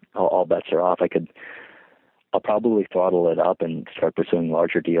 all bets are off. I'll probably throttle it up and start pursuing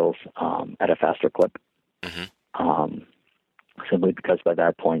larger deals at a faster clip. Simply because by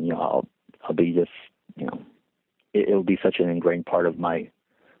that point, I'll be just, it'll be such an ingrained part of my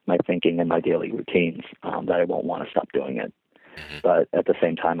thinking and my daily routines that I won't want to stop doing it. But at the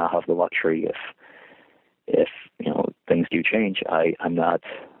same time, I'll have the luxury if things do change, I'm not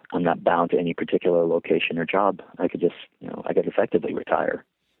bound to any particular location or job. I could just I could effectively retire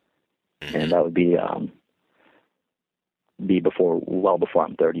and that would be well before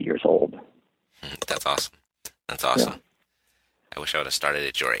I'm 30 years old. That's awesome. That's awesome. Yeah. I wish I would have started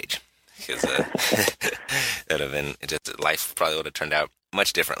at your age, because life probably would have turned out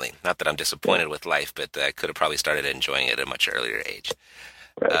much differently. Not that I'm disappointed with life, but I could have probably started enjoying it at a much earlier age.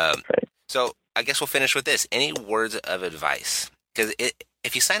 Right. So I guess we'll finish with this. Any words of advice? Because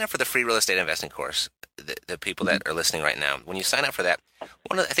if you sign up for the free real estate investing course, the people that are listening right now, when you sign up for that, I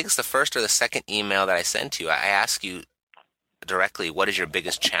think it's the first or the second email that I send to you, I ask you directly, what is your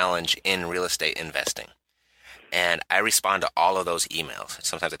biggest challenge in real estate investing? And I respond to all of those emails.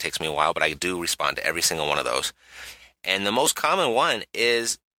 Sometimes it takes me a while, but I do respond to every single one of those. And the most common one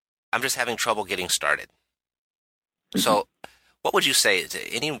is, I'm just having trouble getting started. So what would you say,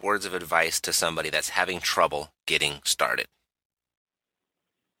 any words of advice to somebody that's having trouble getting started?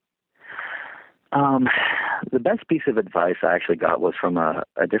 The best piece of advice I actually got was from a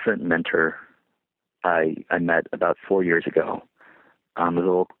different mentor I met about 4 years ago. He's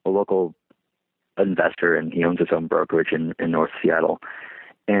a local investor, and he owns his own brokerage in North Seattle.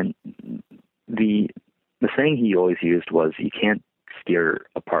 And the saying he always used was, you can't steer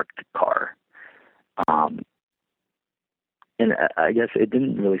a parked car. And I guess it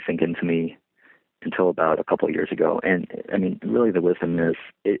didn't really sink into me until about a couple of years ago. And I mean, really the wisdom is,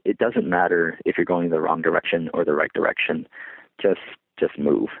 it doesn't matter if you're going the wrong direction or the right direction. Just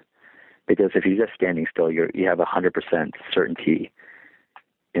move. Because if you're just standing still, you have 100% certainty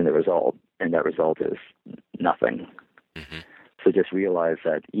in the result, and that result is nothing. So just realize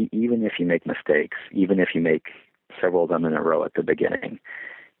that even if you make mistakes, even if you make several of them in a row at the beginning,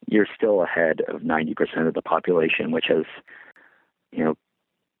 you're still ahead of 90% of the population, which has,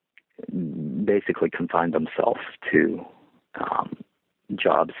 basically confined themselves to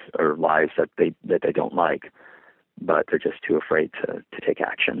jobs or lives that they don't like, but they're just too afraid to take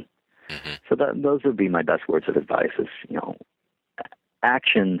action. So those would be my best words of advice: is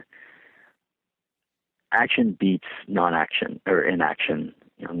action beats non-action or inaction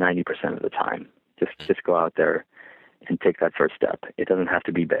 90% of the time. Just go out there and take that first step. It doesn't have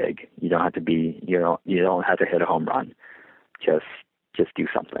to be big. You don't have to hit a home run. Just do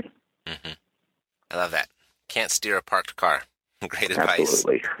something. I love that. Can't steer a parked car. Great advice.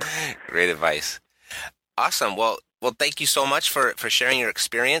 Absolutely. Great advice. Awesome. Well, thank you so much for sharing your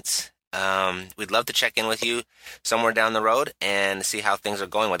experience. We'd love to check in with you somewhere down the road and see how things are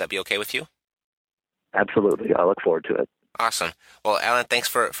going. Would that be okay with you? Absolutely. I look forward to it. Awesome. Well, Alan, thanks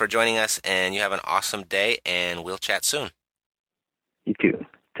for joining us, and you have an awesome day, and we'll chat soon. You too.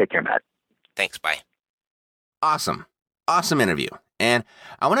 Take care, Matt. Thanks. Bye. Awesome interview. And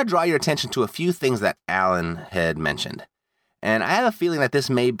I want to draw your attention to a few things that Alan had mentioned. And I have a feeling that this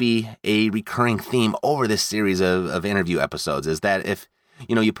may be a recurring theme over this series of interview episodes, is that if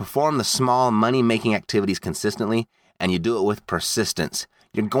you perform the small money-making activities consistently and you do it with persistence,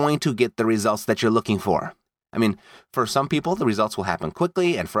 you're going to get the results that you're looking for. I mean, for some people, the results will happen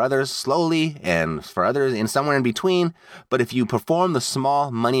quickly, and for others, slowly, and for others, somewhere in between. But if you perform the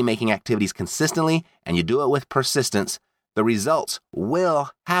small money-making activities consistently and you do it with persistence, the results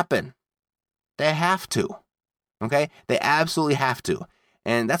will happen. They have to. Okay? They absolutely have to.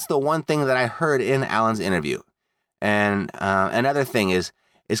 And that's the one thing that I heard in Alan's interview. And another thing is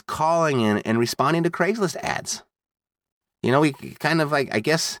calling in and responding to Craigslist ads. We kind of I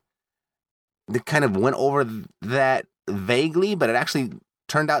guess they kind of went over that vaguely, but it actually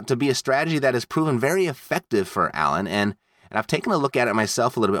turned out to be a strategy that has proven very effective for Alan. And I've taken a look at it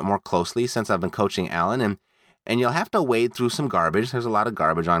myself a little bit more closely since I've been coaching Alan. And you'll have to wade through some garbage. There's a lot of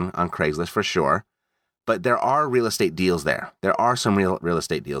garbage on Craigslist for sure. But there are real estate deals there. There are some real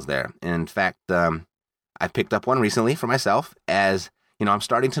estate deals there. And in fact, I picked up one recently for myself, as I'm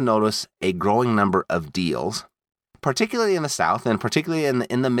starting to notice a growing number of deals, particularly in the South and particularly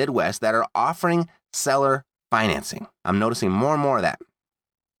in the Midwest, that are offering seller financing. I'm noticing more and more of that.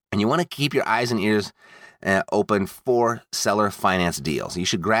 And you want to keep your eyes and ears open for seller finance deals. You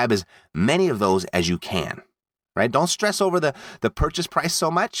should grab as many of those as you can, right? Don't stress over the purchase price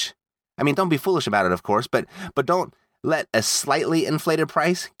so much. I mean, don't be foolish about it, of course, but don't let a slightly inflated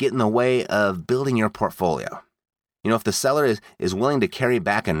price get in the way of building your portfolio. If the seller is willing to carry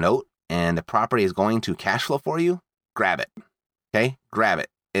back a note and the property is going to cash flow for you, grab it. Okay? Grab it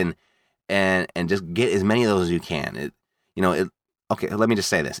and just get as many of those as you can. Okay, let me just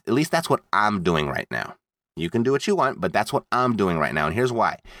say this. At least that's what I'm doing right now. You can do what you want, but that's what I'm doing right now. And here's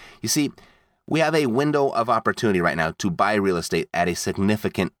why. You see, we have a window of opportunity right now to buy real estate at a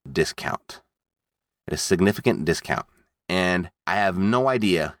significant discount. At a significant discount. And I have no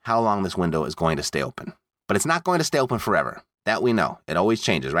idea how long this window is going to stay open. But it's not going to stay open forever. That we know. It always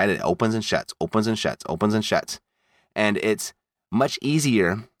changes, right? It opens and shuts, opens and shuts, opens and shuts. And it's much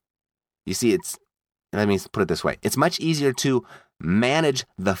easier. You see, let me put it this way. It's much easier to manage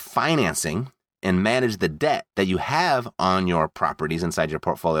the financing and manage the debt that you have on your properties inside your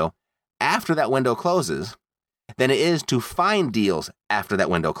portfolio after that window closes than it is to find deals after that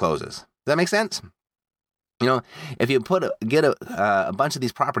window closes. Does that make sense? If you get a bunch of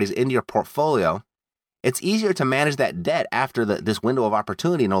these properties into your portfolio, it's easier to manage that debt after this window of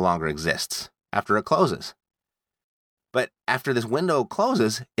opportunity no longer exists, after it closes. But after this window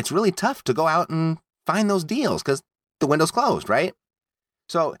closes, it's really tough to go out and find those deals because the window's closed, right?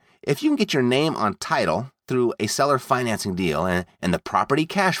 So if you can get your name on title through a seller financing deal and the property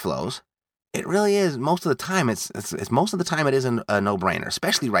cash flows, it really is most of the time. It is a no-brainer,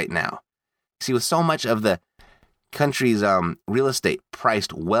 especially right now. See, with so much of the country's real estate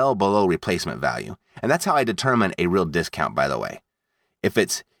priced well below replacement value, and that's how I determine a real discount, by the way. If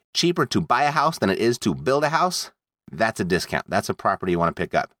it's cheaper to buy a house than it is to build a house, that's a discount. That's a property you want to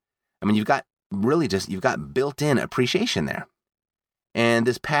pick up. I mean, you've got built-in appreciation there. And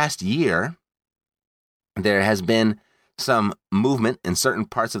this past year, there has been some movement in certain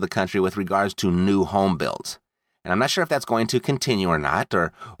parts of the country with regards to new home builds. And I'm not sure if that's going to continue or not,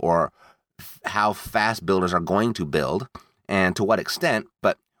 or how fast builders are going to build and to what extent.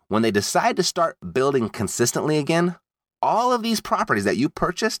 But when they decide to start building consistently again, all of these properties that you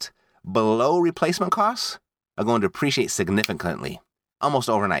purchased below replacement costs are going to appreciate significantly, almost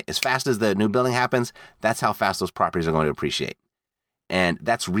overnight. As fast as the new building happens, that's how fast those properties are going to appreciate. And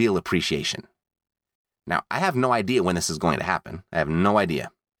that's real appreciation. Now, I have no idea when this is going to happen. I have no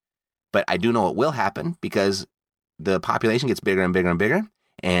idea. But I do know it will happen because the population gets bigger and bigger and bigger,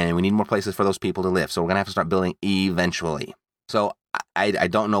 and we need more places for those people to live. So we're going to have to start building eventually. So I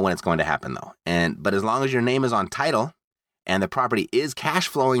don't know when it's going to happen, though. But as long as your name is on title and the property is cash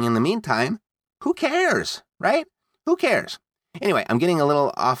flowing in the meantime, who cares, right? Who cares? Anyway, I'm getting a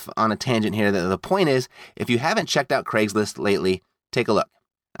little off on a tangent here. The point is, if you haven't checked out Craigslist lately, take a look.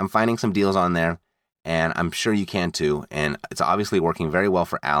 I'm finding some deals on there, and I'm sure you can too. And it's obviously working very well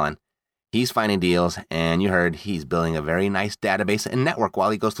for Alan. He's finding deals, and you heard he's building a very nice database and network while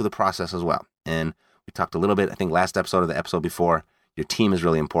he goes through the process as well. And we talked a little bit, I think last episode or the episode before, your team is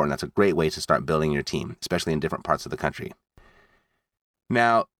really important. That's a great way to start building your team, especially in different parts of the country.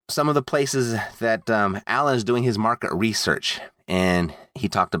 Now, some of the places that Alan is doing his market research, and he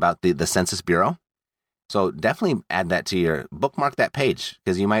talked about the Census Bureau. So definitely add that to bookmark that page,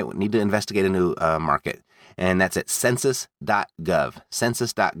 because you might need to investigate a new market. And that's at census.gov,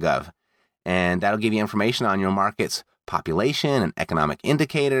 census.gov. And that'll give you information on your market's population and economic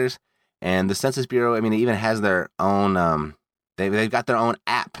indicators. And the Census Bureau, it even has their own, they've got their own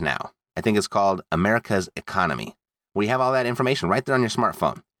app now. I think it's called America's Economy, where you have all that information right there on your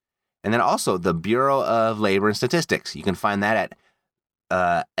smartphone. And then also the Bureau of Labor and Statistics. You can find that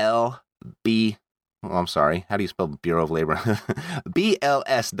at how do you spell Bureau of Labor?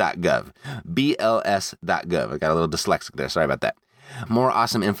 BLS.gov. BLS.gov. I got a little dyslexic there. Sorry about that. More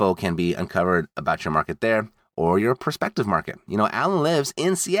awesome info can be uncovered about your market there or your prospective market. Alan lives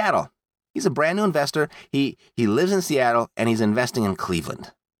in Seattle. He's a brand new investor. He lives in Seattle, and he's investing in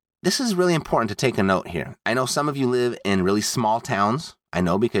Cleveland. This is really important to take a note here. I know some of you live in really small towns. I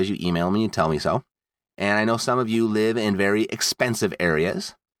know because you email me and tell me so. And I know some of you live in very expensive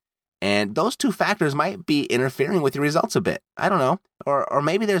areas. And those two factors might be interfering with your results a bit. I don't know. Or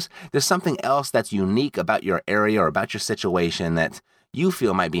maybe there's something else that's unique about your area or about your situation that you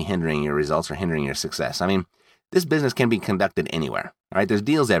feel might be hindering your results or hindering your success. This business can be conducted anywhere. All right, there's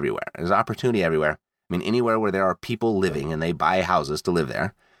deals everywhere. There's opportunity everywhere. Anywhere where there are people living and they buy houses to live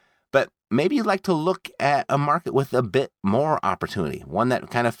there. But maybe you'd like to look at a market with a bit more opportunity, one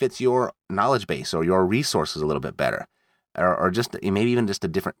that kind of fits your knowledge base or your resources a little bit better. Or just maybe even just a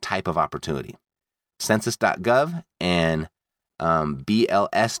different type of opportunity. Census.gov and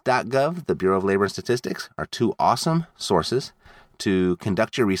BLS.gov, the Bureau of Labor and Statistics, are two awesome sources to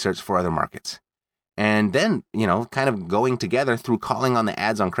conduct your research for other markets. And then, kind of going together through calling on the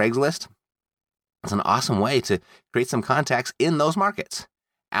ads on Craigslist, it's an awesome way to create some contacts in those markets.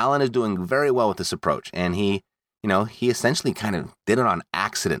 Alan is doing very well with this approach, and he essentially kind of did it on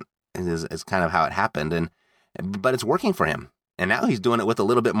accident is kind of how it happened. But it's working for him. And now he's doing it with a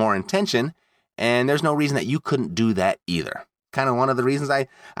little bit more intention. And there's no reason that you couldn't do that either. Kind of one of the reasons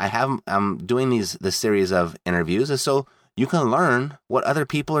I'm doing this series of interviews is so you can learn what other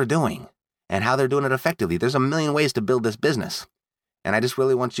people are doing and how they're doing it effectively. There's a million ways to build this business. And I just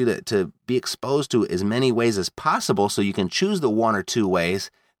really want you to be exposed to as many ways as possible so you can choose the one or two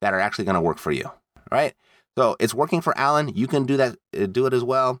ways that are actually going to work for you. All right? So it's working for Alan. You can do that, do it as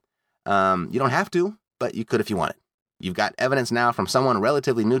well. You don't have to, but you could if you wanted. You've got evidence now from someone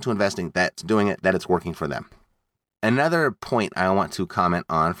relatively new to investing that's doing it, that it's working for them. Another point I want to comment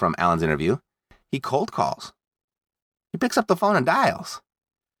on from Alan's interview, he cold calls. He picks up the phone and dials.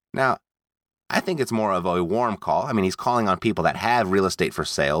 Now, I think it's more of a warm call. I mean, he's calling on people that have real estate for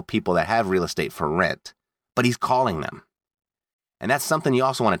sale, people that have real estate for rent, but he's calling them. And that's something you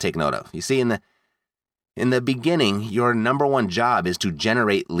also want to take note of. You see, in the beginning, your number one job is to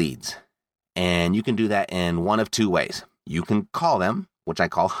generate leads. And you can do that in one of two ways. You can call them, which I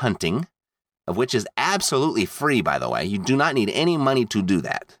call hunting, of which is absolutely free, by the way. You do not need any money to do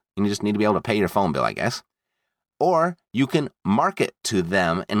that. You just need to be able to pay your phone bill, I guess. Or you can market to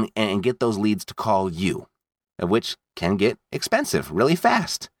them and get those leads to call you, of which can get expensive really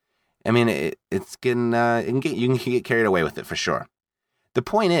fast. I mean, you can get carried away with it for sure. The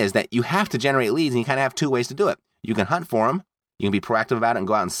point is that you have to generate leads, and you kind of have two ways to do it. You can hunt for them, you can be proactive about it and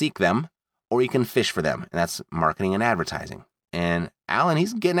go out and seek them, or you can fish for them, and that's marketing and advertising. And Alan,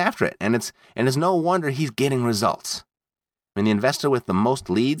 he's getting after it, and it's no wonder he's getting results. I mean, the investor with the most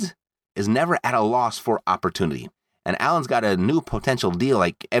leads is never at a loss for opportunity. And Alan's got a new potential deal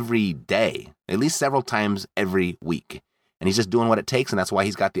like every day, at least several times every week. And he's just doing what it takes, and that's why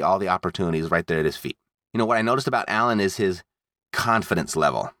he's got all the opportunities right there at his feet. You know, what I noticed about Alan is his confidence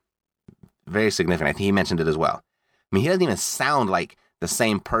level. Very significant. I think he mentioned it as well. I mean, he doesn't even sound like the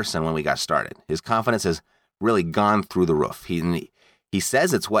same person when we got started. His confidence has really gone through the roof. He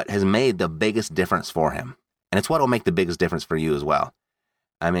says it's what has made the biggest difference for him. And it's what will make the biggest difference for you as well.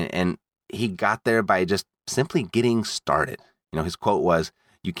 I mean, and he got there by just simply getting started. You know, his quote was,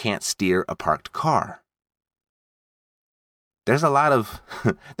 "You can't steer a parked car." There's a lot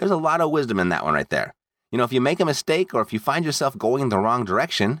of wisdom in that one right there. You know, if you make a mistake or if you find yourself going in the wrong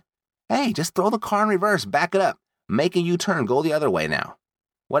direction, hey, just throw the car in reverse, back it up, make a U-turn, go the other way now.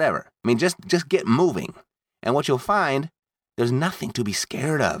 Whatever. I mean, just get moving. And what you'll find, there's nothing to be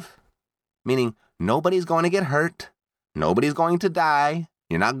scared of. Meaning, nobody's going to get hurt. Nobody's going to die.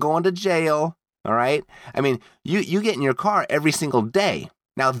 You're not going to jail. All right? I mean, you get in your car every single day.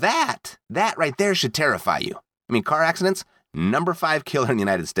 Now that right there should terrify you. I mean, car accidents, number 5 killer in the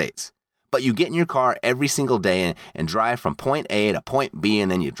United States. But you get in your car every single day and drive from point A to point B,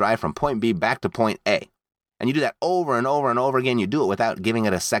 and then you drive from point B back to point A. And you do that over and over and over again. You do it without giving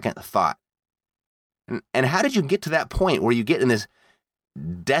it a second thought. And how did you get to that point where you get in this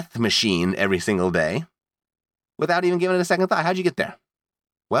death machine every single day without even giving it a second thought? How'd you get there?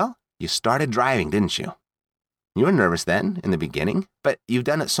 Well, you started driving, didn't you? You were nervous then in the beginning, but you've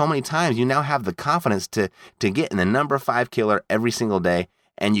done it so many times. You now have the confidence to get in the number 5 killer every single day,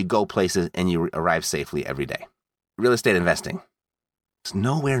 and you go places and you arrive safely every day. Real estate investing. It's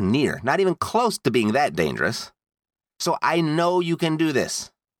nowhere near, not even close to being that dangerous. So I know you can do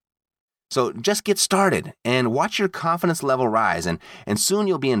this. So just get started and watch your confidence level rise, and soon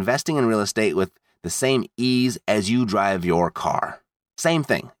you'll be investing in real estate with the same ease as you drive your car. Same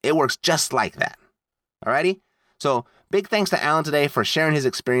thing. It works just like that. Alrighty? So big thanks to Alan today for sharing his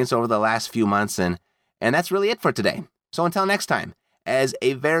experience over the last few months, and that's really it for today. So until next time, as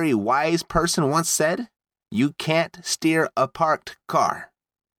a very wise person once said, you can't steer a parked car.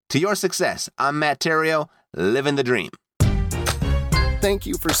 To your success, I'm Matt Theriault, living the dream. Thank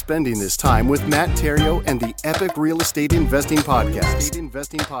you for spending this time with Matt Theriault and the Epic Real Estate Investing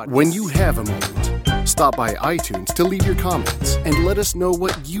Podcast. When you have a moment, stop by iTunes to leave your comments and let us know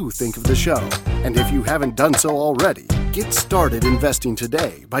what you think of the show. And if you haven't done so already, get started investing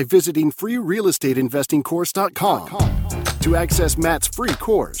today by visiting freerealestateinvestingcourse.com to access Matt's free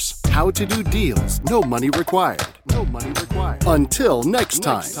course, How to Do Deals, No Money Required. Until next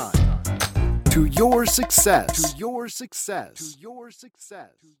time. To your success.